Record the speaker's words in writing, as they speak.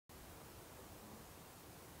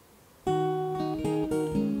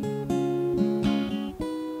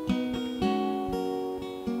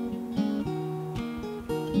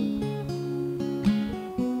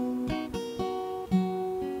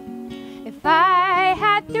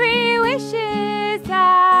3 wishes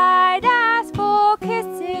I'd ask for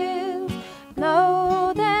kisses,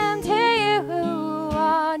 blow them to you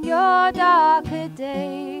on your darker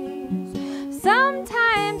days.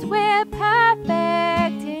 Sometimes we're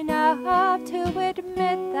perfect enough to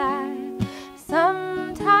admit that.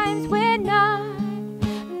 Sometimes we're not,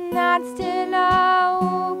 and that's still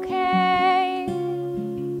okay.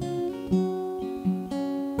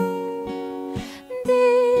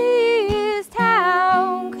 This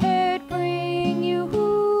town could bring you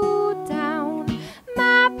down,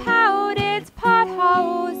 map out its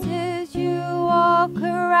potholes as you walk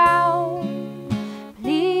around.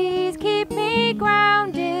 Please keep me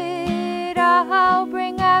grounded, I'll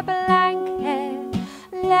bring a blanket.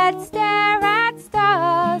 Let's stare at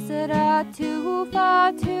stars that are too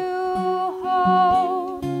far to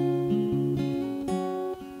hold.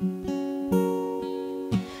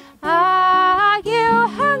 Are you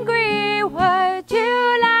hungry? Would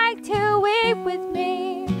you like to eat with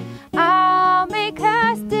me? I'll make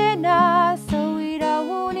us dinner so we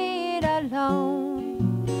don't eat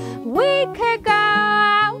alone. We could go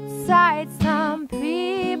outside, some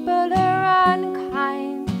people are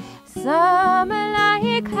unkind, some are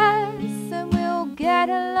like us, and we'll get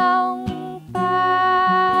along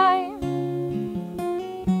fine.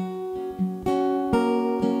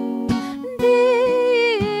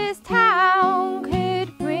 This town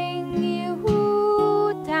could bring you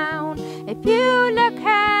down if you look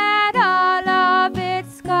at all of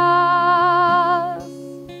its scars.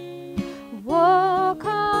 Walk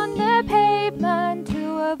on the pavement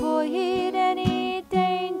to avoid any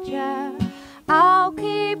danger. I'll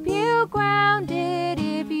keep you grounded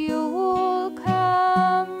if you'll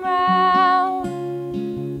come round.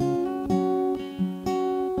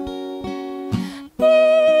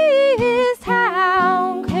 This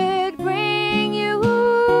town could bring you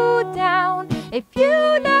down if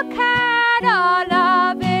you look at all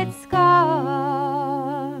of its scars.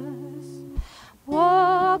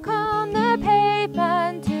 Walk on the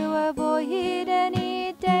pavement to avoid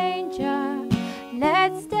any danger.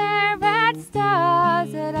 Let's stare at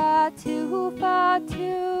stars that are too far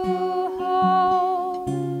to